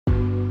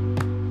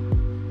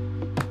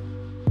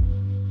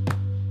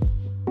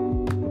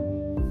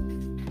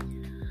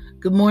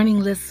Good morning,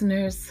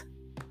 listeners.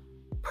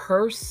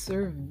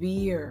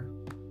 Persevere.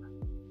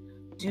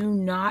 Do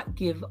not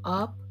give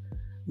up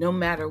no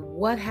matter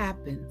what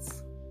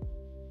happens.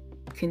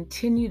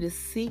 Continue to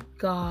seek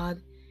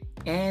God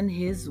and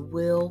His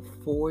will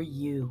for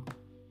you.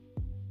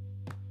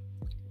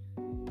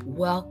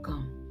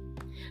 Welcome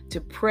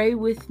to Pray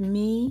With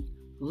Me.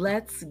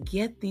 Let's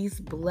get these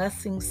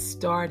blessings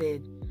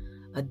started.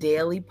 A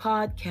daily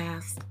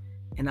podcast,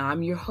 and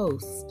I'm your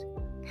host,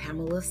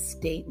 Pamela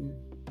Staten.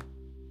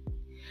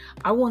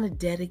 I want to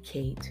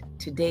dedicate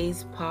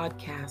today's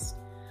podcast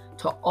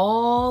to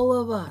all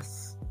of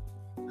us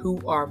who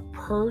are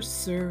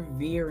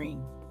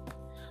persevering,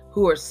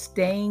 who are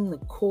staying the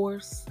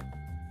course,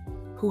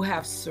 who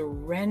have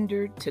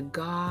surrendered to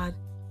God,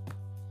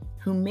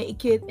 who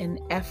make it an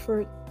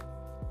effort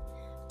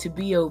to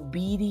be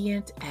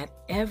obedient at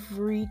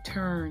every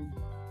turn.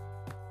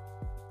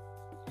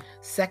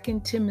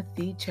 2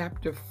 Timothy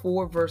chapter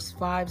 4, verse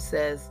 5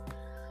 says,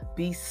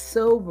 "Be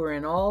sober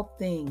in all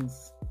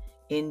things,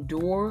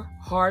 endure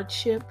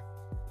hardship,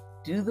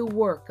 do the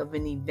work of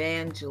an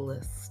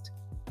evangelist,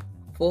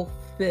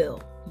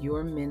 fulfill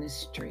your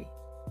ministry."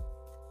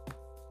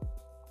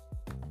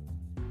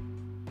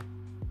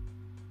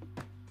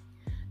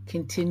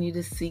 Continue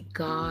to seek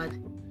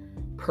God,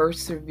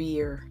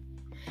 persevere,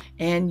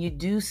 and you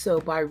do so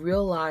by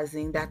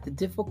realizing that the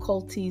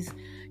difficulties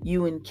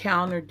you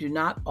encounter do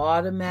not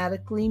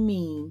automatically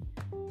mean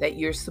that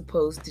you're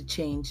supposed to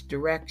change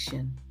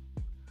direction.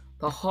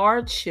 The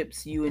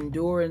hardships you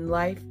endure in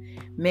life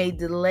may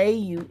delay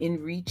you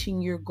in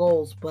reaching your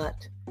goals,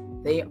 but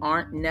they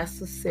aren't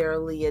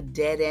necessarily a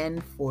dead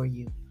end for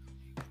you.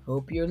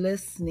 Hope you're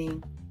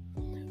listening.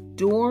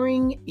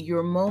 During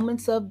your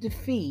moments of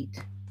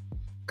defeat,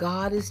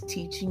 God is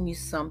teaching you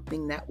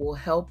something that will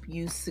help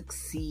you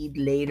succeed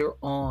later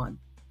on.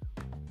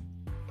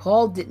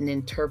 Paul didn't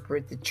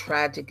interpret the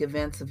tragic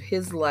events of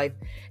his life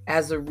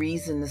as a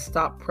reason to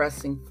stop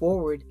pressing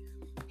forward.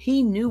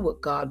 He knew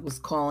what God was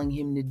calling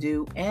him to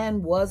do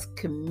and was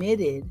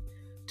committed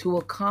to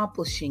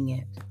accomplishing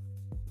it.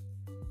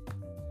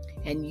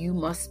 And you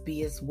must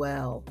be as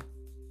well.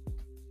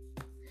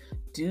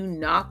 Do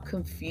not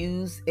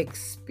confuse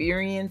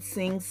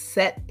experiencing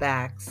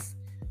setbacks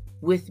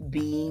with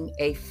being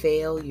a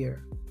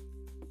failure.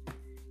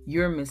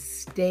 Your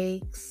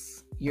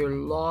mistakes, your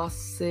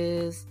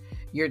losses,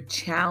 your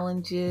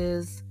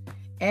challenges,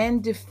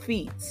 and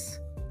defeats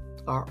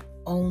are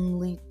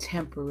only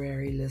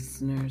temporary,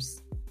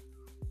 listeners.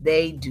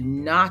 They do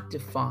not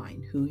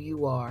define who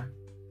you are.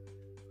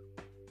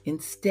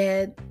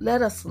 Instead,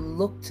 let us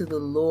look to the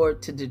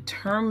Lord to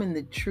determine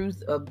the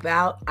truth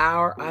about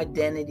our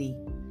identity.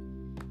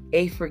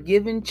 A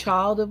forgiven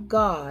child of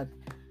God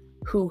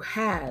who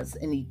has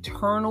an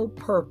eternal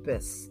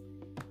purpose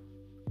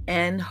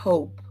and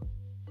hope.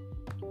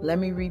 Let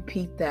me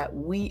repeat that.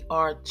 We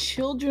are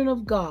children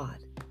of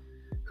God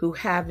who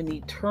have an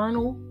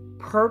eternal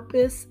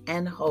purpose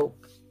and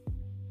hope.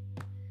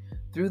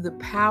 Through the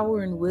power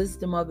and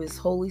wisdom of His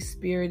Holy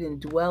Spirit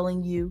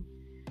indwelling you,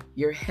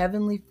 your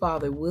Heavenly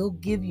Father will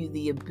give you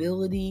the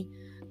ability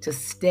to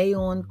stay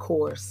on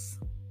course.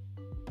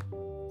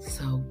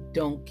 So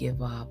don't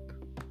give up.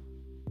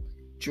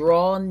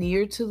 Draw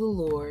near to the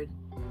Lord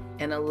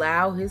and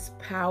allow His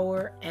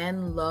power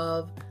and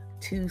love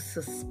to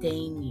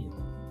sustain you.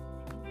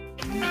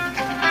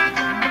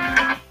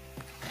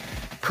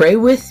 Pray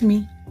with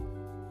me.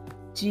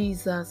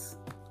 Jesus,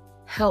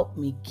 help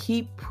me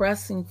keep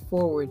pressing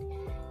forward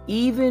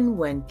even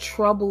when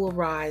trouble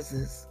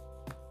arises.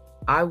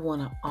 I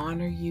want to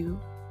honor you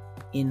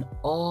in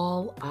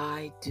all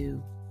I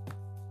do.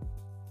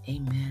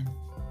 Amen.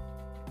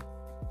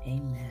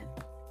 Amen.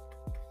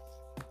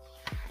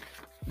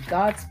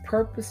 God's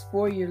purpose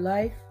for your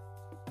life,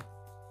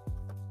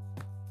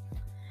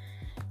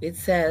 it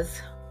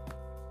says,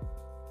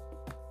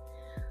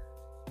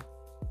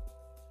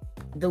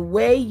 the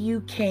way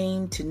you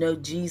came to know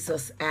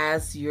Jesus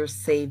as your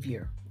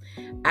Savior.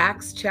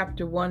 Acts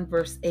chapter 1,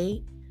 verse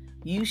 8,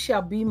 "You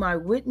shall be my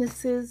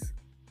witnesses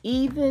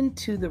even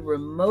to the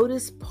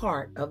remotest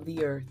part of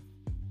the earth."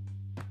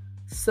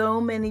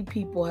 So many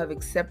people have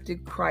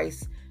accepted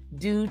Christ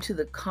due to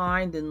the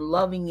kind and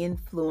loving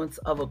influence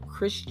of a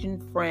Christian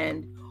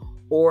friend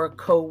or a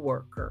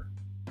co-worker.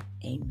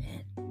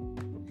 Amen.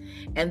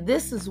 And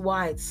this is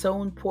why it's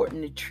so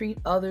important to treat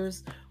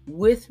others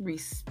with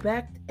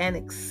respect and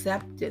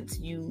acceptance.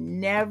 You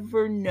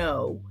never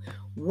know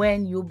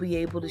when you'll be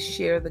able to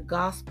share the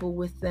gospel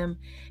with them,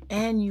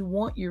 and you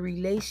want your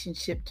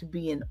relationship to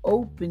be an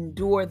open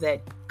door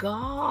that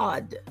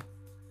God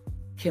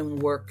can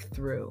work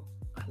through.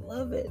 I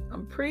love it.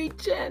 I'm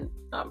preaching.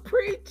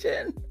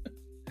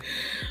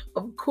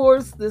 Of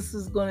course, this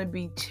is going to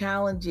be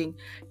challenging,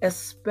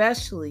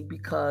 especially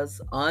because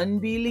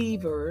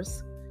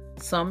unbelievers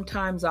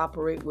sometimes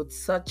operate with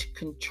such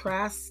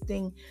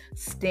contrasting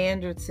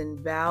standards and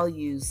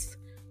values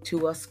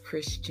to us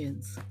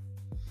Christians.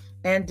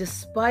 And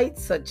despite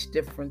such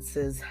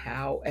differences,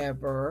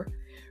 however,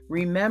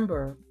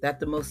 remember that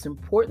the most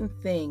important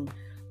thing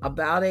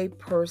about a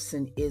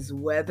person is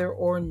whether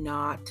or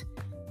not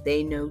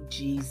they know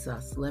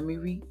Jesus. Let me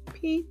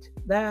repeat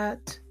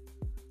that.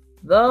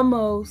 The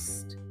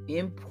most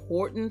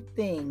important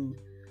thing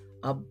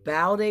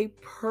about a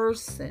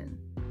person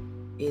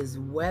is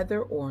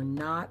whether or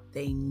not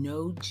they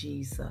know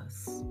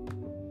Jesus.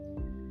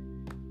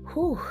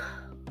 Whew.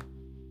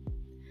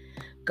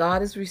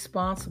 God is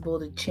responsible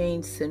to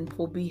change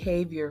sinful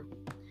behavior,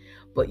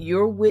 but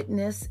your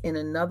witness in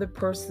another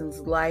person's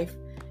life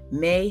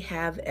may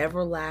have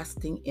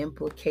everlasting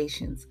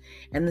implications.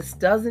 And this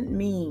doesn't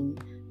mean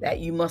that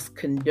you must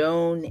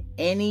condone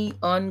any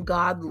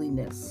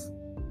ungodliness,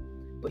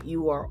 but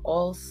you are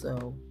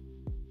also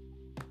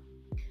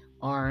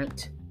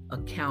aren't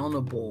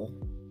accountable.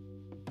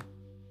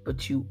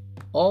 But you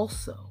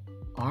also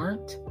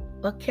aren't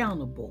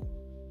accountable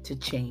to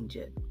change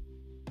it.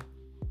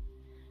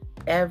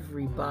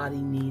 Everybody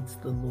needs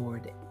the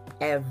Lord.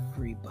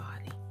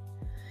 Everybody.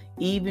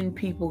 Even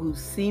people who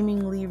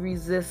seemingly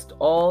resist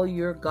all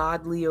your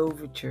godly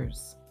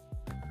overtures.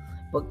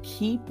 But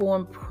keep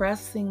on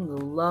pressing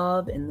the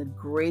love and the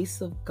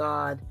grace of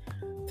God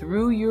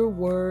through your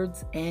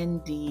words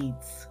and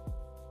deeds.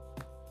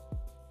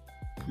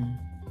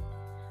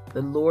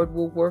 The Lord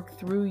will work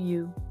through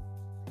you.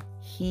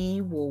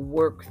 He will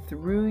work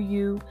through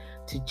you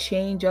to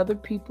change other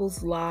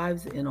people's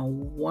lives in a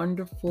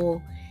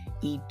wonderful,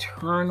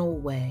 eternal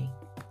way.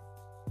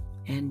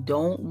 And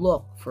don't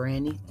look for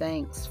any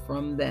thanks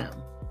from them,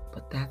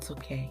 but that's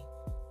okay.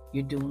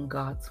 You're doing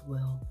God's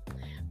will.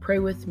 Pray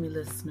with me,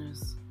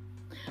 listeners.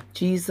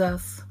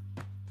 Jesus,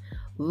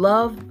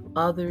 love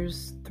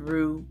others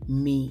through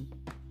me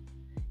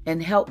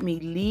and help me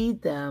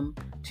lead them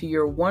to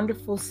your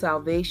wonderful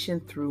salvation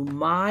through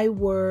my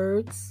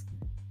words,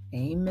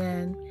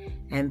 amen,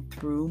 and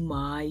through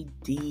my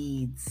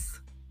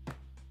deeds.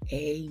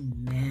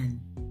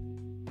 Amen.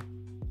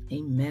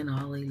 Amen.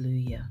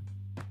 Hallelujah.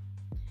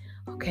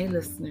 Okay,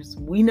 listeners,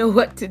 we know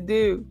what to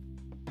do.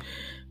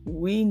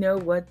 We know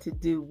what to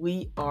do.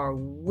 We are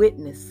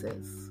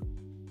witnesses.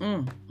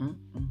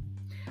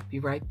 Be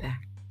right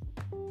back.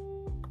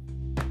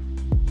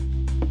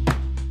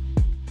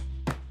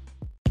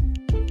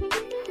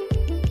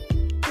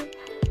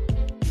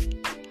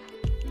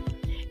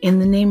 In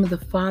the name of the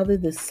Father,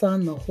 the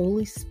Son, the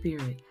Holy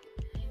Spirit.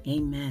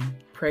 Amen.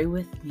 Pray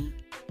with me.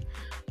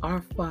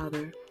 Our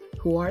Father,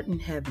 who art in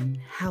heaven,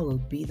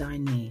 hallowed be thy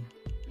name.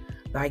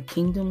 Thy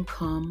kingdom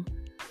come,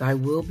 thy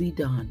will be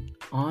done,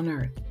 on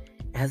earth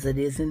as it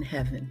is in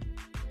heaven.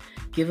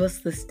 Give us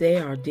this day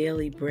our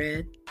daily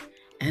bread,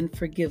 and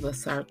forgive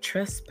us our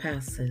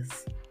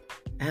trespasses,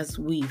 as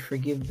we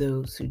forgive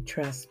those who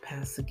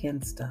trespass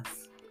against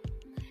us.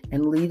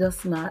 And lead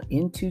us not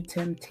into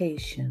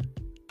temptation,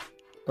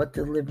 but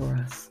deliver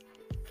us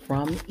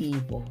from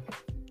evil.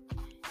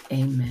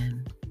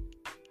 Amen.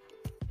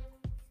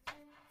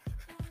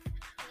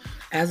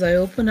 As I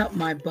open up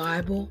my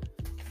Bible,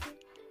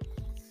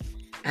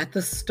 at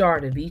the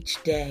start of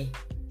each day,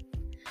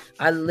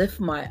 I lift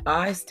my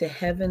eyes to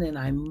heaven and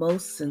I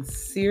most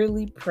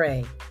sincerely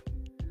pray,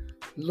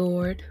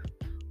 Lord,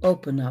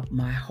 open up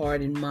my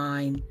heart and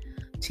mind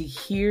to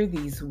hear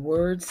these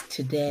words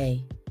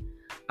today.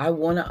 I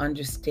want to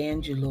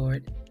understand you,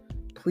 Lord.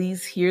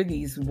 Please hear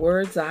these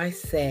words I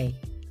say.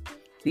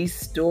 These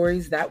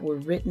stories that were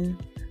written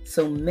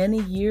so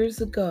many years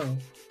ago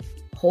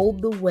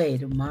hold the way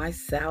to my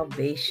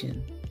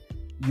salvation.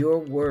 Your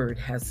word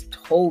has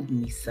told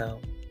me so.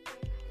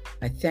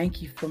 I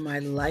thank you for my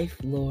life,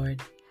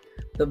 Lord,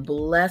 the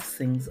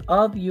blessings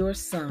of your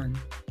Son,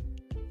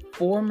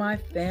 for my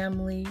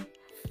family,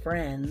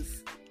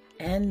 friends,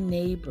 and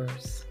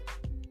neighbors.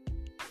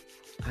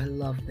 I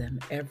love them,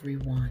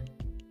 everyone.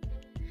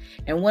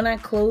 And when I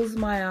close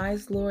my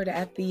eyes, Lord,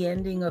 at the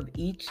ending of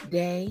each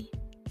day,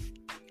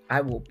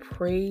 I will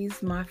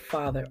praise my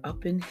Father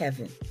up in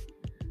heaven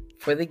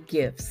for the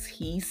gifts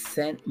he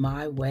sent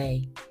my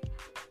way,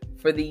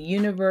 for the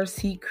universe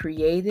he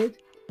created,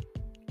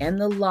 and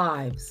the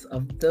lives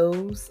of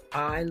those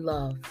I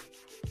love.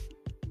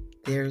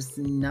 There's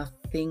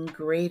nothing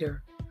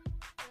greater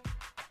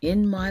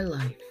in my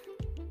life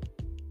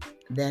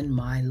than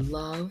my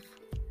love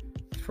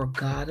for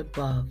God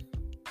above.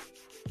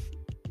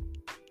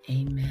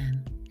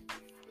 Amen.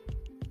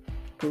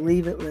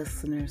 Believe it,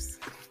 listeners.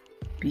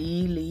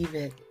 Believe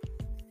it.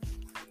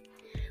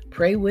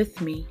 Pray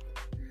with me.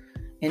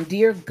 And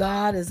dear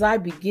God, as I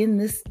begin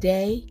this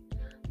day,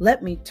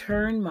 let me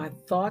turn my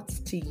thoughts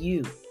to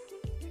you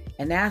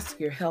and ask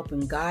your help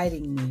in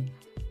guiding me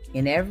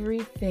in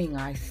everything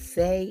I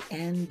say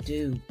and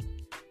do.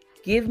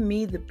 Give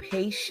me the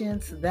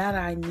patience that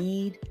I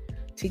need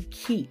to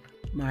keep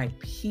my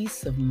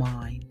peace of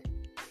mind.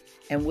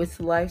 And with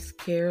life's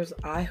cares,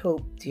 I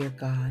hope, dear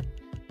God,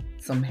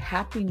 some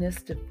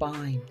happiness to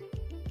find.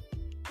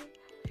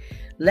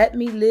 Let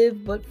me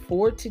live but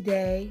for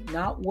today,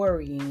 not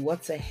worrying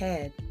what's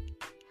ahead.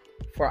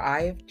 For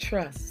I have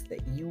trust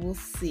that you will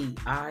see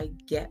I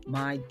get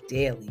my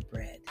daily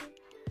bread.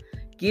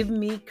 Give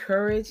me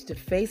courage to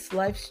face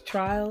life's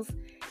trials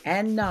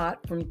and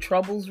not from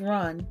troubles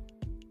run.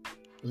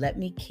 let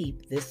me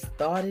keep this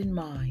thought in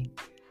mind.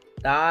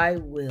 Thy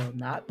will,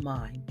 not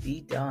mine,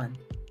 be done.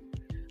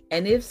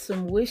 And if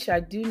some wish I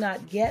do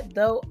not get,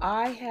 though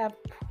I have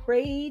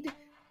prayed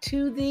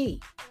to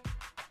thee,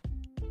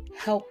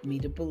 help me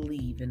to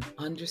believe and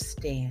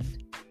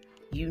understand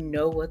you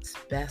know what's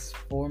best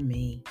for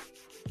me.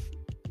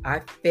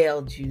 I've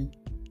failed you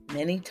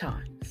many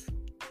times,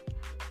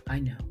 I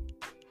know.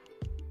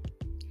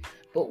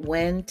 But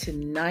when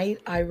tonight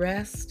I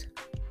rest,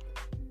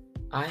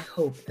 I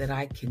hope that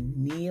I can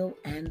kneel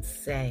and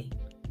say,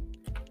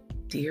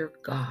 Dear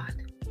God,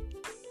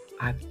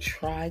 I've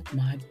tried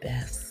my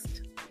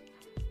best.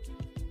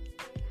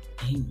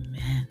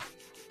 Amen.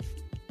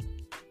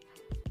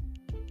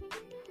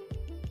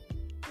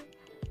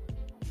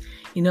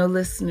 You know,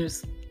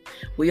 listeners,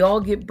 we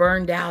all get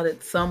burned out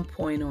at some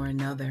point or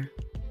another,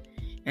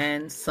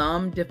 and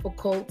some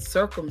difficult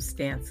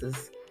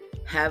circumstances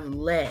have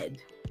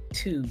led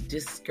to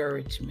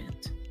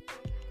discouragement.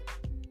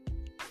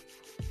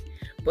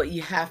 But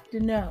you have to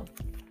know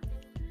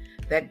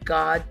that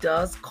God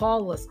does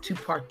call us to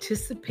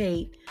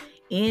participate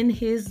in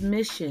His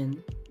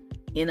mission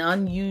in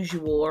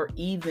unusual or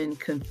even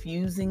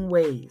confusing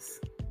ways.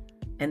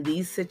 And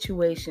these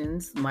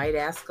situations might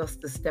ask us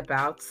to step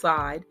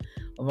outside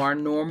of our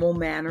normal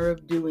manner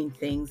of doing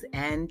things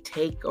and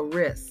take a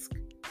risk,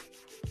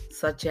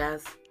 such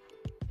as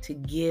to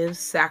give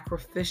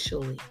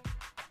sacrificially,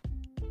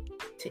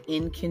 to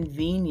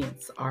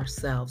inconvenience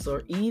ourselves,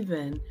 or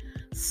even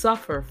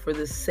suffer for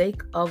the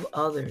sake of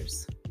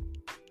others.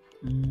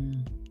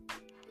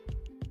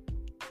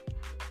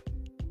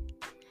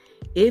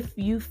 If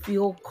you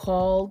feel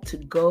called to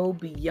go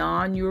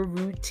beyond your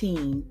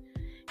routine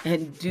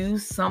and do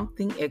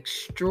something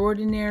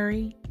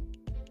extraordinary,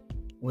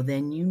 well,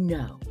 then you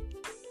know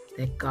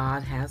that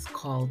God has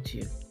called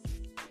you.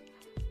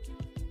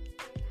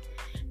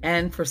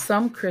 And for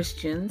some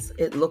Christians,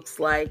 it looks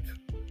like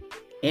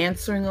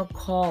answering a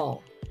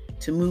call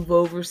to move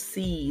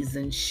overseas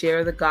and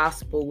share the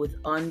gospel with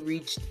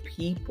unreached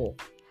people.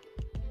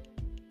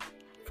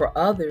 For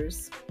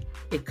others,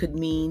 it could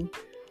mean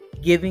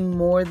giving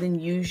more than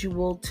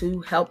usual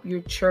to help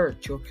your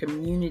church or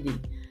community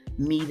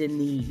meet a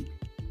need.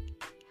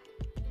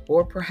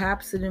 Or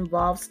perhaps it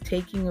involves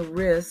taking a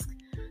risk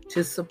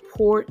to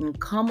support and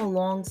come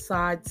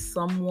alongside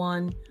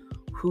someone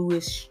who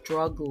is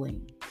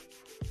struggling.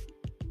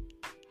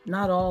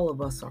 Not all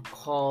of us are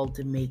called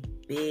to make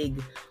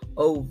big,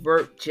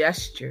 overt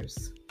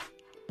gestures,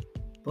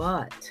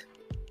 but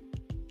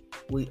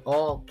we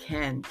all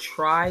can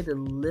try to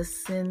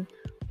listen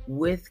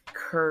with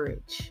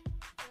courage.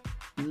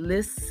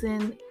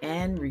 Listen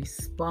and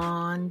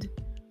respond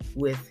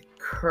with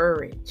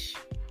courage.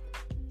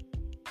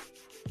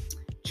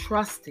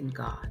 Trust in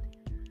God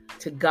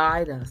to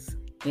guide us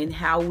in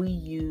how we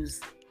use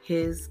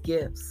His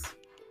gifts,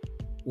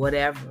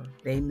 whatever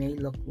they may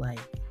look like.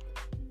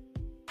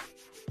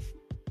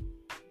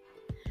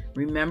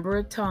 Remember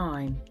a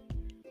time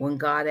when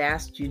God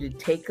asked you to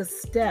take a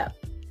step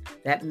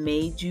that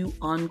made you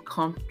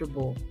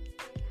uncomfortable.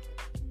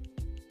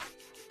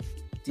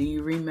 Do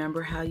you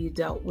remember how you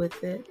dealt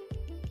with it?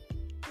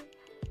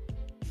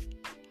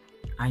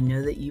 I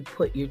know that you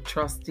put your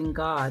trust in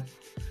God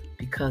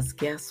because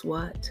guess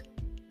what?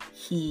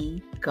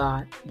 He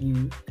got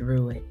you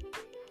through it.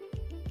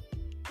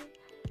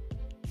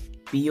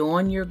 Be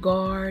on your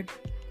guard.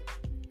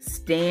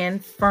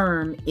 Stand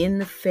firm in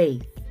the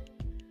faith.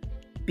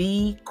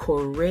 Be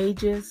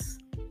courageous.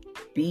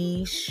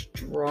 Be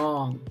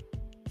strong.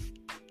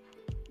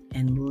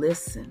 And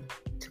listen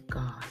to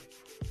God.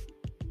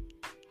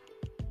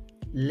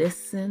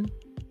 Listen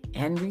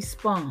and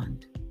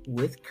respond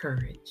with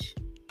courage.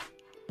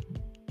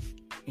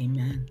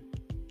 Amen.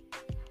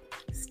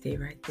 Stay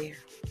right there.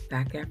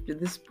 Back after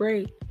this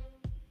break.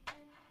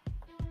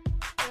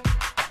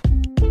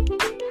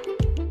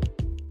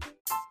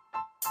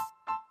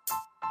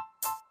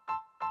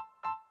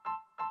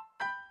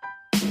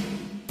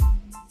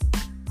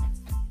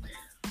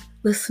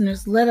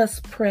 Listeners, let us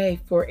pray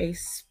for a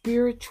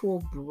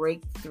spiritual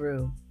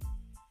breakthrough.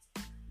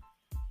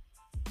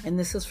 And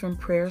this is from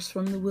Prayers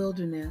from the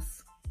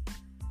Wilderness.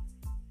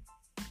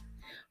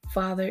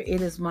 Father,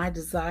 it is my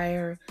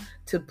desire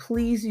to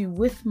please you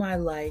with my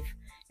life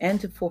and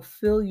to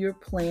fulfill your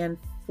plan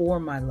for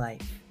my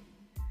life.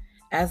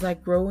 As I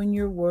grow in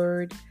your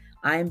word,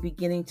 I am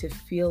beginning to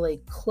feel a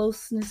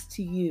closeness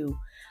to you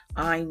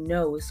I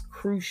know is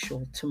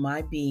crucial to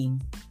my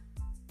being.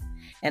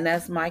 And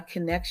as my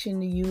connection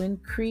to you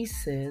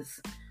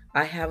increases,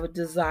 I have a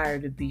desire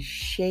to be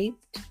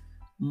shaped,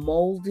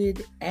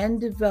 molded, and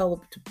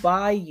developed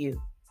by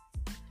you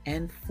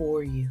and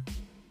for you.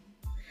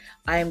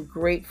 I am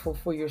grateful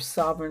for your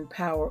sovereign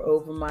power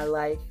over my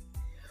life.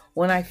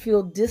 When I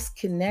feel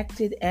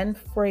disconnected and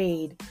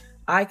frayed,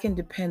 I can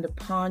depend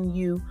upon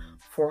you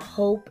for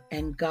hope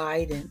and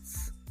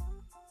guidance.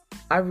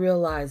 I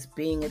realize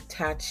being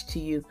attached to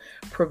you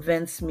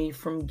prevents me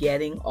from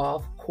getting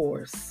off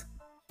course.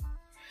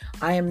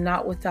 I am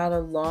not without a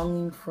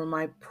longing for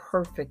my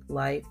perfect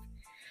life.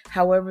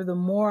 However, the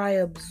more I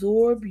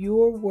absorb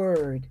your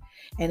word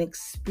and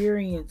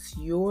experience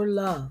your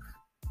love,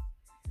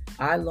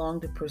 I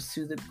long to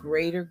pursue the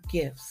greater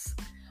gifts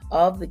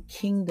of the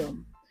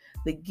kingdom,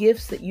 the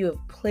gifts that you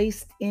have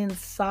placed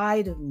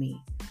inside of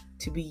me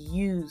to be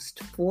used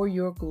for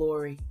your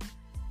glory.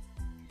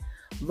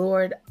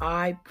 Lord,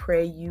 I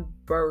pray you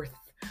birth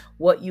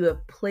what you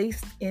have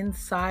placed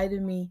inside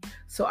of me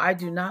so I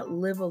do not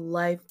live a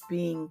life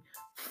being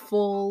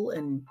full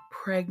and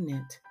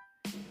pregnant.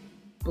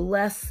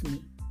 Bless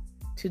me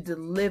to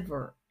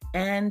deliver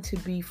and to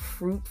be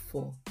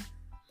fruitful.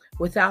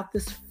 Without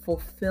this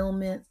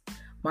fulfillment,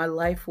 my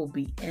life will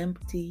be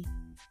empty.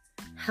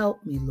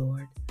 Help me,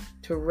 Lord,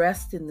 to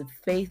rest in the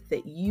faith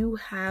that you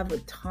have a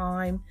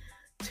time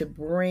to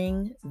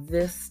bring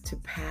this to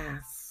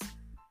pass.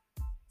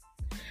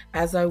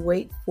 As I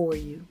wait for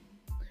you,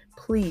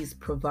 please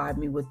provide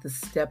me with the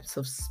steps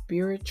of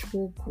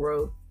spiritual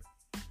growth.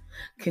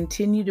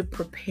 Continue to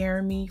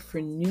prepare me for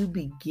new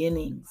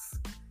beginnings.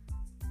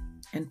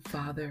 And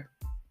Father,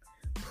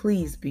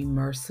 please be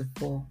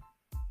merciful.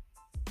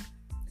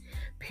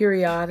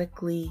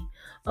 Periodically,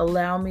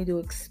 allow me to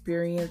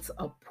experience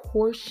a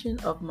portion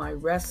of my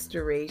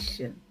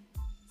restoration.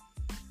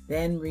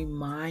 Then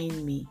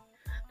remind me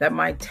that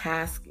my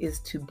task is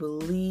to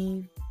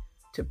believe,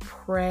 to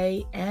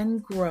pray,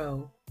 and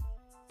grow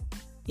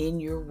in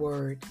your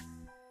word.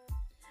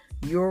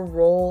 Your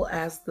role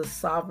as the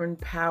sovereign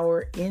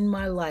power in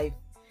my life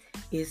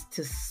is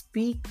to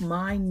speak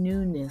my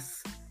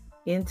newness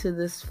into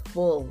this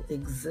full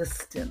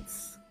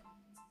existence.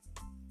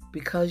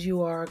 Because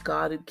you are a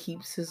God who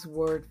keeps his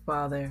word,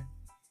 Father,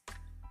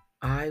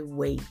 I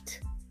wait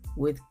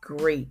with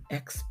great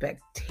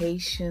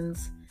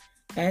expectations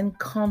and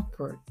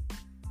comfort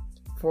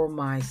for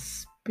my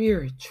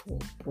spiritual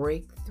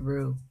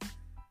breakthrough.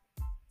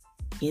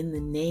 In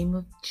the name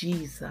of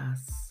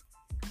Jesus,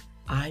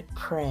 I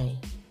pray.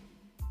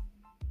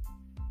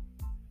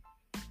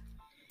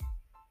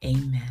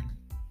 Amen.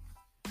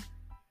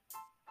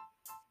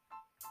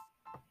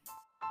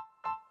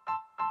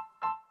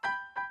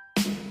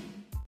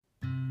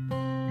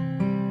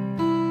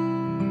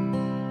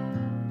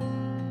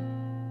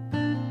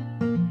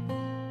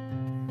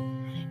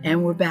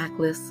 And we're back,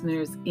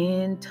 listeners.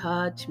 In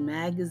Touch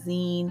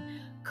magazine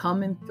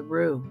coming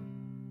through.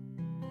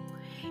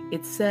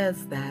 It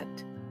says that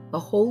the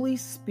Holy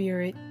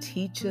Spirit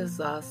teaches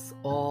us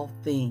all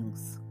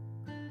things.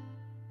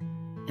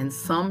 And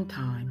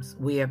sometimes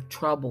we have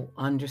trouble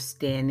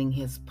understanding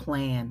his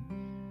plan.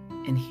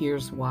 And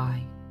here's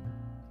why.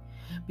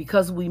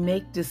 Because we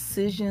make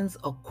decisions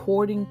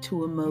according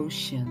to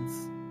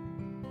emotions.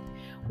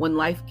 When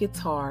life gets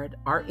hard,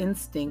 our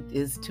instinct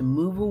is to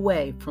move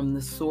away from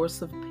the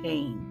source of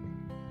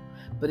pain.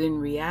 But in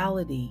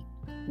reality,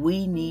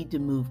 we need to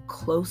move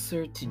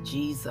closer to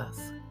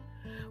Jesus.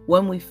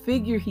 When we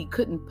figure he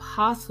couldn't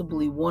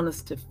possibly want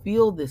us to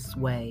feel this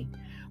way,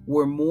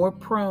 we're more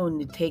prone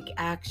to take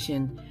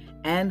action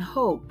and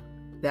hope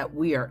that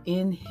we are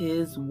in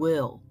his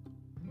will.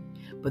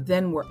 But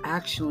then we're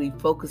actually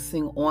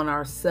focusing on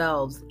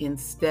ourselves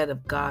instead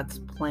of God's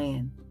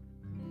plan.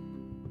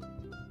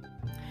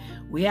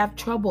 We have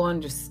trouble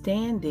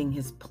understanding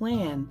his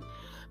plan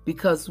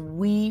because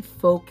we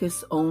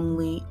focus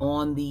only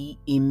on the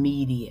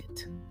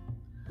immediate.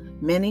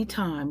 Many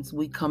times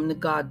we come to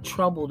God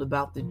troubled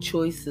about the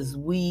choices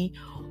we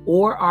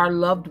or our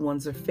loved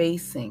ones are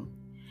facing,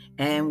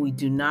 and we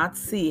do not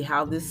see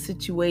how this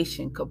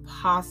situation could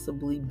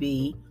possibly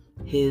be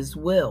his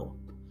will.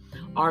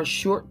 Our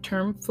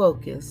short-term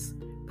focus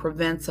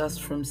prevents us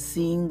from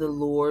seeing the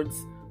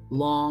Lord's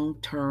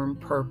long-term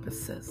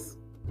purposes.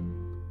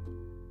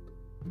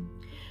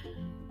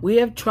 We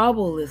have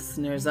trouble,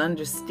 listeners,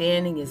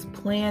 understanding his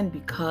plan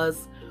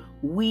because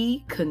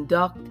we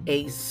conduct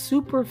a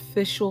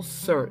superficial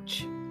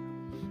search.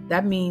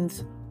 That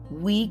means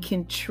we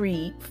can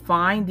treat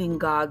finding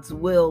God's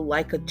will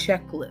like a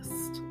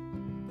checklist.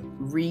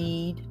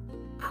 Read,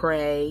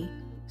 pray,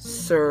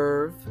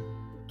 serve,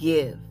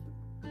 give.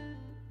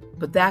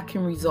 But that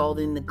can result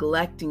in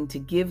neglecting to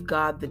give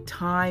God the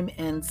time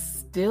and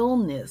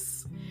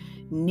stillness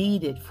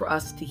needed for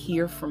us to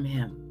hear from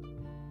him.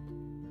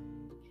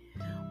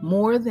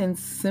 More than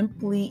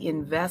simply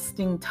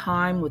investing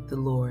time with the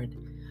Lord,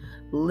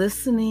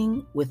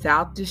 listening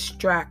without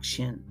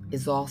distraction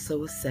is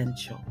also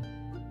essential.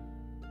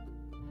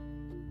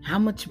 How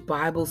much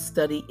Bible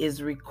study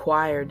is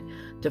required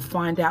to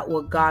find out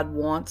what God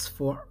wants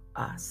for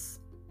us?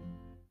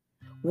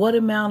 What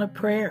amount of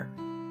prayer?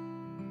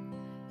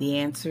 The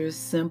answer is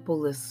simple,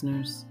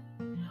 listeners.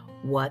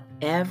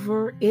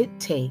 Whatever it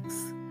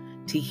takes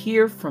to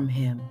hear from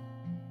him,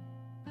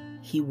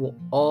 he will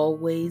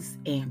always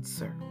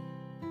answer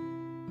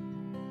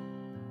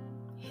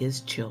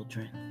his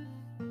children.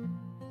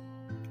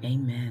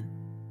 Amen.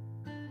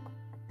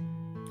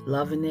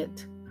 Loving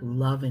it,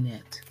 loving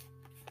it.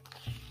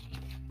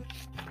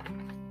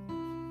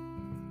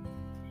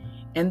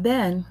 And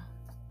then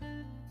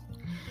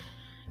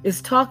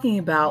it's talking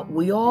about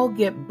we all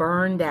get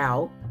burned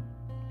out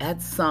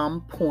at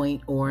some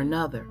point or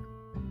another.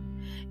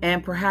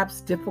 And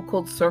perhaps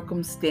difficult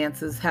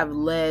circumstances have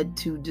led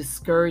to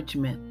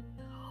discouragement.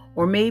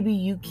 Or maybe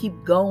you keep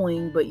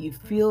going, but you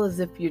feel as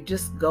if you're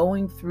just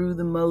going through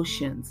the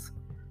motions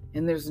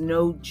and there's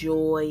no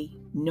joy,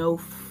 no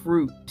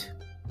fruit.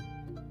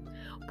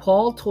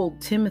 Paul told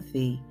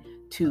Timothy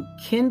to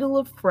kindle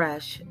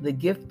afresh the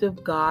gift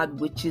of God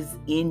which is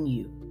in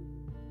you.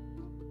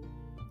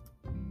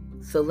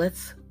 So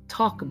let's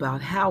talk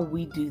about how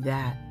we do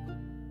that.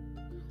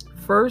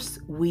 First,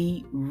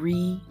 we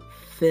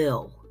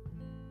refill.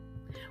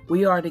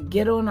 We are to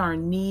get on our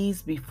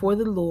knees before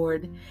the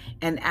Lord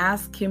and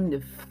ask Him to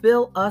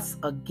fill us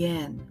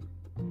again.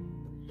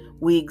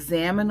 We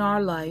examine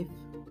our life,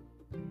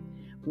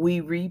 we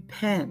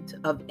repent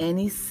of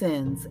any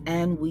sins,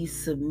 and we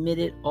submit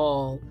it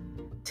all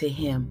to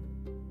Him.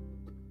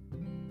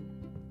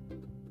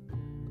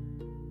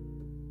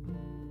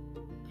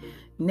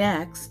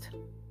 Next,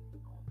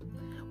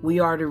 we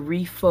are to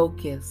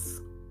refocus.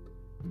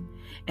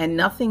 And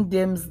nothing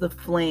dims the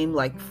flame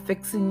like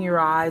fixing your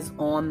eyes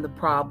on the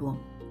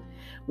problem.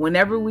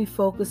 Whenever we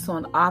focus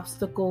on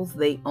obstacles,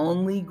 they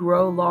only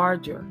grow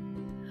larger.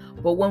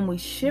 But when we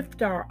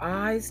shift our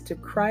eyes to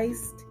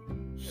Christ,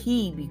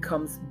 He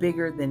becomes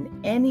bigger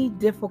than any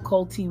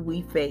difficulty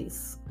we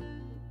face.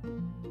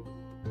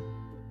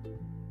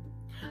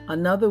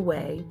 Another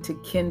way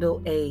to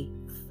kindle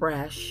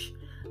afresh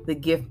the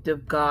gift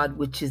of God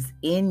which is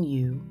in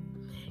you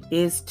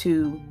is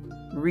to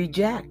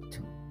reject.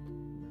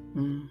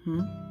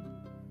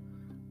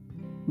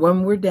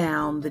 When we're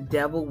down, the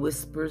devil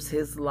whispers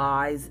his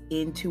lies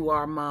into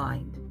our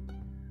mind.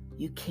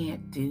 You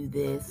can't do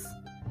this.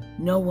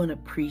 No one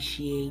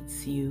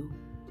appreciates you.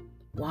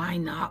 Why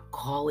not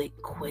call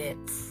it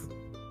quits?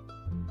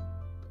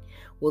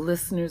 Well,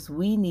 listeners,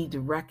 we need to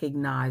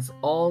recognize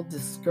all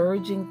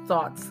discouraging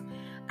thoughts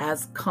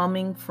as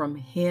coming from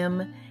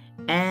him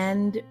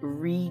and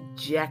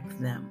reject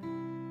them.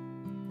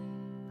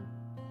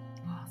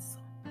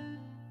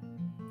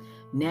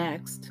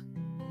 Next,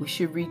 we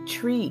should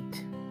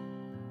retreat,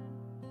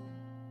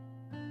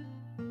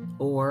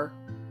 or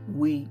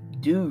we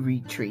do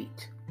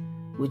retreat,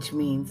 which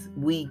means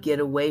we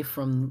get away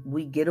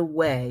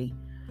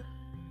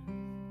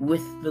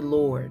with the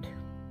Lord.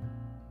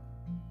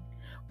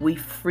 We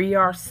free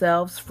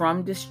ourselves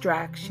from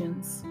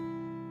distractions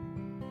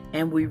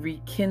and we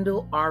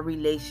rekindle our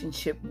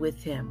relationship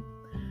with Him.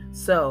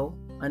 So,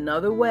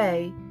 another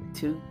way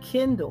to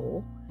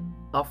kindle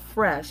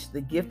afresh the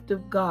gift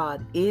of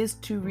God is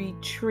to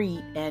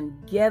retreat and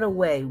get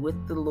away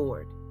with the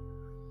Lord.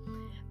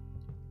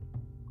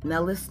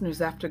 Now,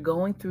 listeners, after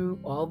going through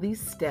all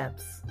these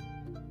steps,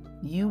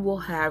 you will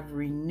have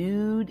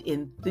renewed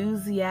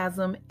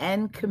enthusiasm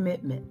and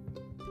commitment.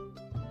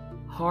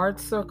 Hard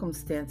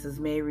circumstances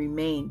may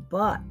remain,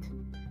 but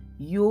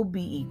you'll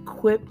be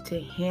equipped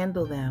to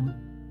handle them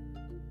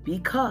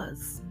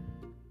because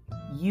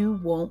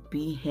you won't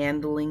be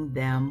handling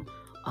them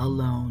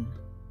alone.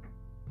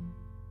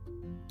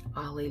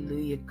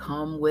 Hallelujah.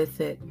 Come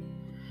with it.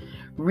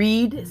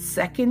 Read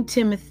 2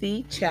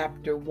 Timothy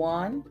chapter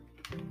 1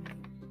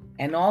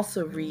 and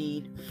also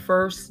read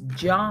 1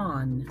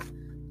 John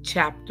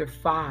chapter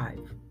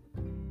 5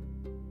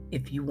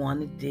 if you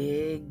want to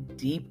dig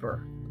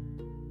deeper.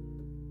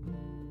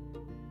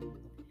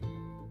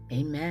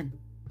 Amen.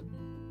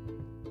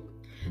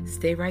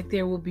 Stay right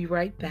there. We'll be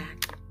right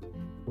back.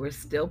 We're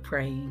still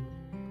praying.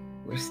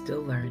 We're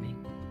still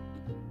learning.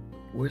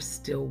 We're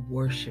still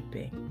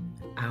worshiping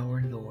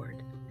our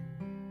Lord.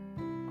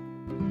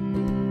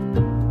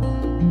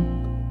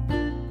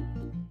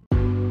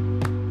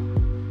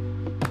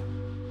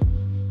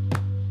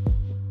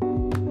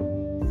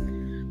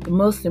 The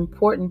most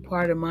important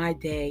part of my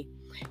day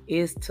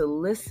is to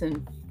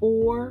listen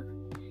for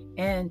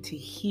and to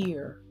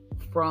hear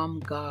from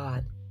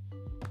God.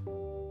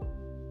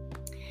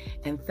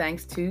 And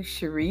thanks to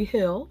Cherie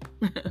Hill,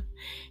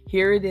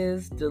 here it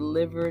is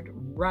delivered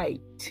right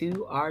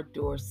to our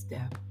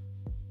doorstep.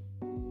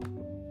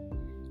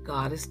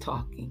 God is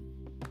talking.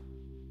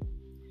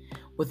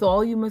 With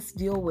all you must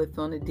deal with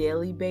on a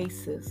daily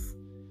basis,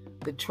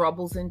 the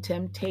troubles and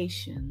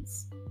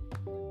temptations,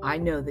 I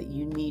know that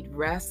you need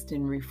rest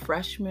and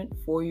refreshment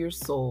for your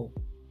soul.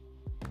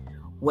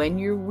 When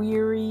you're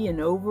weary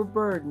and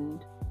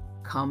overburdened,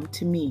 come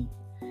to me,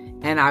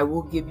 and I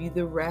will give you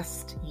the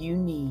rest you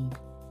need.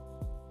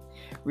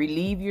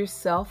 Relieve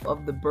yourself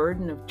of the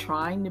burden of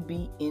trying to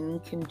be in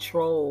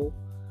control.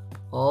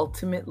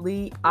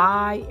 Ultimately,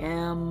 I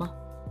am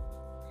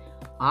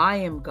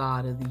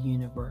God of the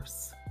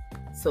universe.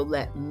 So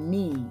let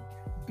me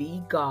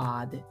be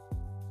God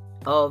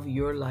of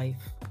your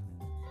life.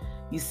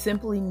 You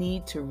simply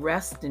need to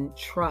rest and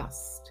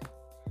trust.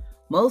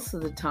 Most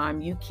of the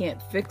time, you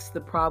can't fix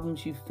the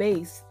problems you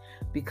face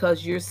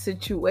because your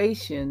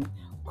situation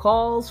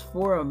calls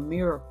for a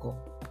miracle,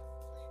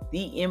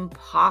 the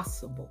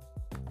impossible.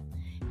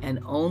 And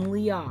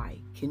only I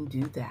can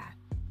do that.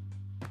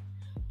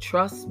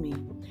 Trust me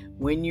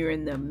when you're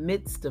in the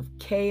midst of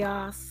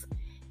chaos,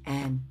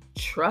 and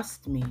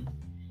trust me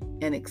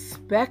and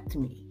expect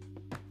me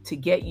to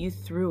get you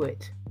through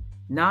it,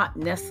 not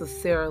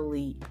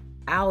necessarily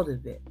out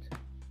of it.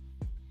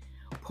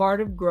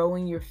 Part of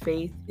growing your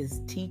faith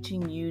is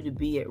teaching you to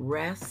be at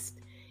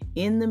rest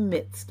in the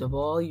midst of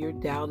all your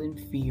doubt and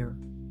fear.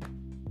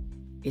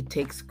 It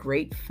takes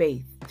great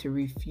faith to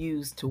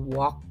refuse to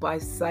walk by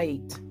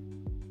sight.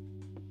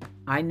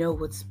 I know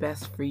what's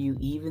best for you,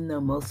 even though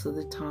most of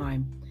the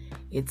time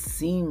it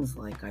seems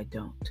like I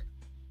don't.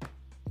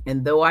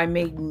 And though I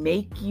may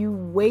make you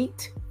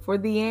wait for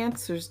the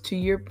answers to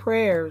your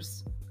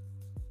prayers,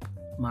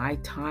 my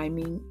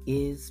timing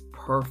is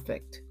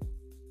perfect.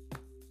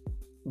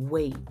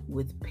 Wait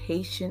with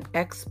patient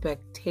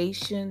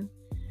expectation,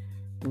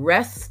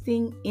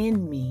 resting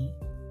in me,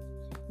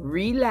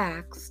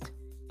 relaxed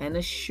and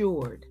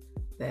assured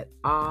that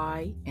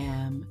I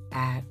am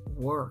at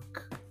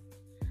work.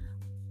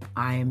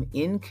 I am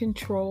in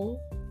control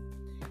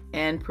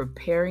and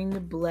preparing to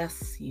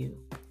bless you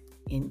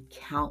in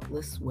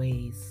countless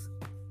ways.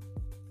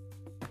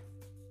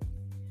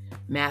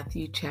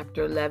 Matthew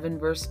chapter 11,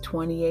 verse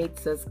 28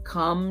 says,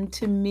 "Come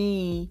to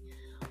me,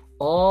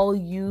 all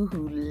you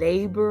who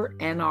labor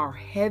and are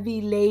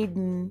heavy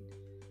laden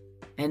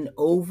and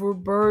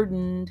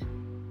overburdened,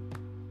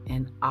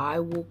 and I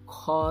will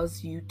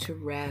cause you to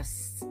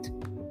rest.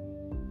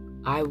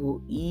 I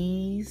will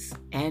ease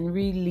and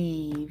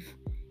relieve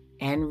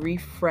and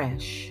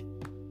refresh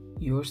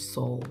your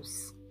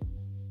souls."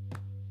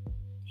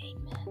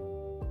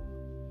 Amen.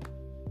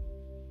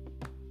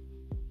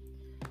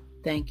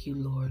 Thank you,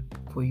 Lord,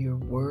 for your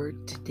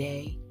word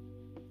today.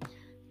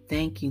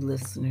 Thank you,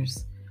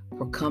 listeners,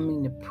 for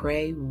coming to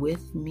pray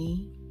with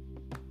me.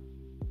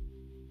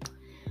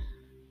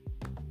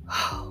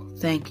 Oh,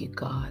 thank you,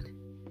 God,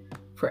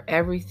 for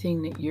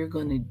everything that you're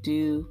going to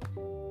do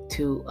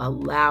to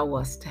allow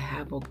us to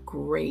have a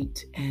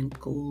great and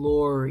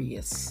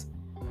glorious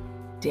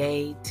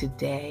day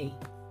today.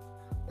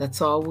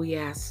 That's all we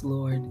ask,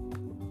 Lord.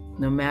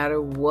 No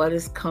matter what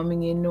is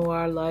coming into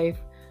our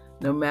life,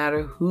 no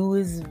matter who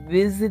is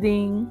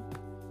visiting,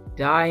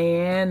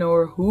 Diane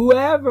or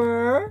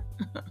whoever,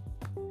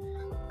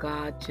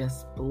 God,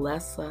 just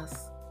bless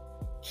us,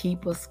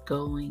 keep us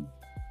going,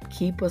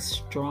 keep us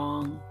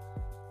strong,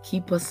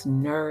 keep us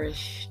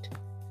nourished,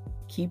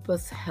 keep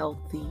us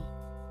healthy,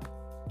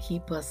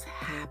 keep us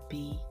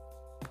happy,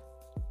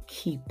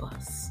 keep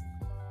us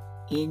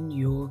in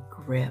your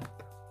grip.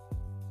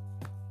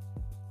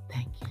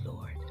 Thank you,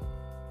 Lord.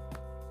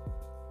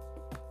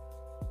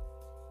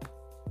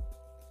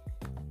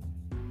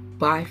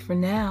 Bye for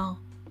now.